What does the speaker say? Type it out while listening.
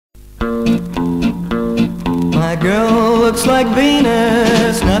girl looks like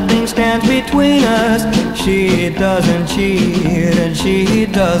Venus, nothing stands between us. She doesn't cheat and she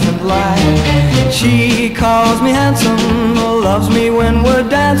doesn't lie. She calls me handsome, loves me when we're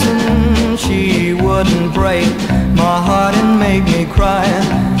dancing. She wouldn't break my heart and make me cry.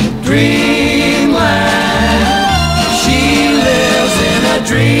 Dreamland, she lives in a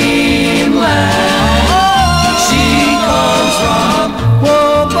dreamland. She comes from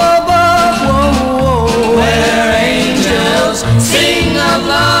where angels sing of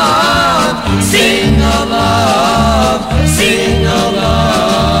love, sing of love, sing of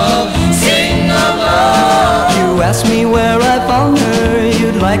love, sing of love. You ask me where I found her,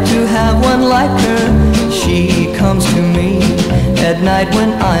 you'd like to have one like her. She comes to me at night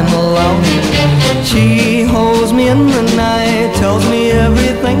when I'm alone. She holds me in the night, tells me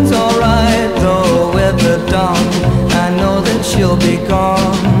everything's alright. Though at the dawn I know that she'll be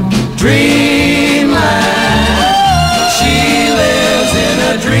gone. Dreamland, she lives in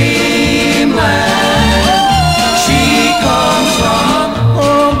a dreamland. She comes from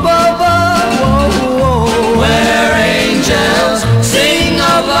where angels sing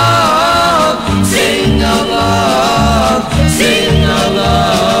of love, sing of love, sing of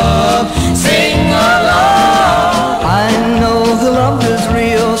love, sing of love. I know her love is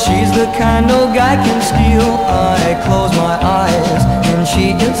real, she's the kind no guy can steal. I close my eyes and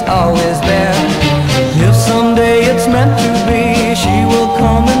she is always there.